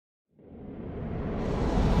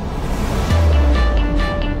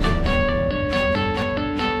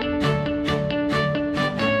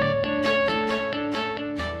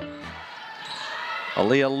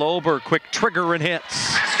Leah Lober, quick trigger and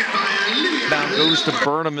hits. Bound goes to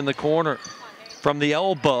Burnham in the corner. From the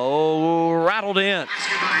elbow, rattled in.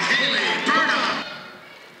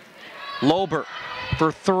 Lober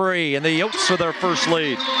for three, and the Yotes for their first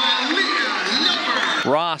lead.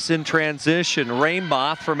 Ross in transition.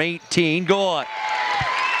 Rainboth from 18, good.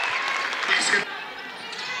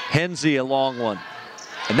 Henze a long one.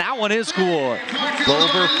 And that one is good.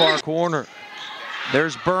 Lober far corner.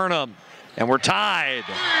 There's Burnham, and we're tied.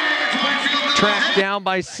 Tracked down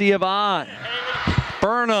by C of I.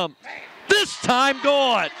 Burnham, this time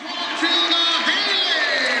good.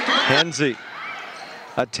 Henze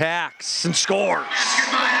attacks and scores.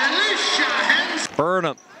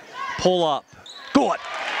 Burnham, pull up, good.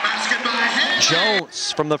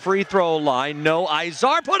 Jones from the free throw line, no.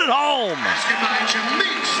 Izar put it home.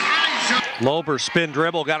 Lober spin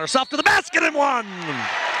dribble, got herself to the basket and won.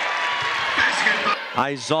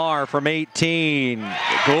 Izar from 18,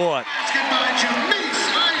 good.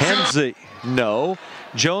 Henze, no.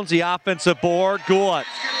 Jones the offensive board, good.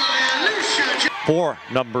 For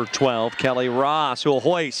number 12, Kelly Ross, who will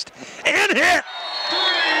hoist and hit.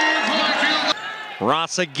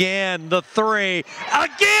 Ross again, the three,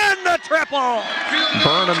 again the triple.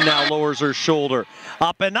 Burnham now lowers her shoulder,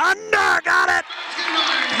 up and under, got it.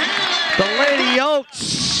 The Lady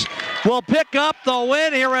Yotes will pick up the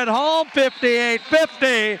win here at home,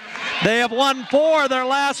 58-50. They have won 4 of their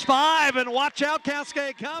last 5, and watch out,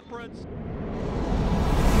 Cascade Conference.